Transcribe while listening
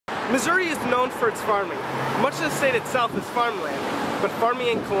Missouri is known for its farming. Much of the state itself is farmland, but farming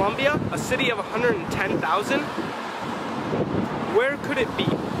in Columbia, a city of 110,000, where could it be?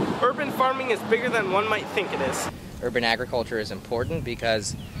 Urban farming is bigger than one might think it is. Urban agriculture is important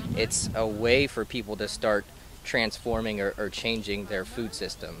because it's a way for people to start transforming or changing their food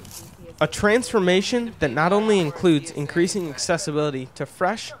system. A transformation that not only includes increasing accessibility to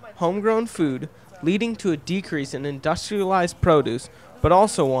fresh, homegrown food, leading to a decrease in industrialized produce, but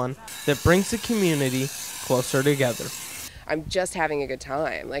also one that brings the community closer together. I'm just having a good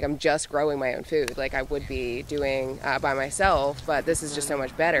time. Like, I'm just growing my own food like I would be doing by myself, but this is just so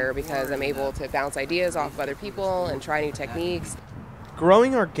much better because I'm able to bounce ideas off of other people and try new techniques.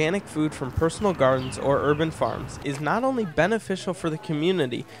 Growing organic food from personal gardens or urban farms is not only beneficial for the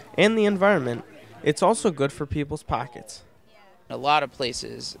community and the environment, it's also good for people's pockets. A lot of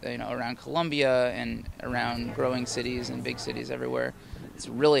places, around Columbia and around growing cities and big cities everywhere, it's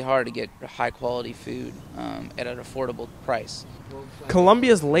really hard to get high-quality food at an affordable price.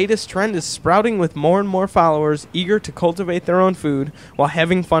 Columbia's latest trend is sprouting with more and more followers eager to cultivate their own food while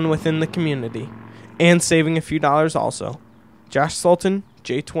having fun within the community and saving a few dollars also. Josh Sultan,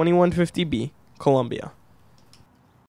 J2150B, Columbia.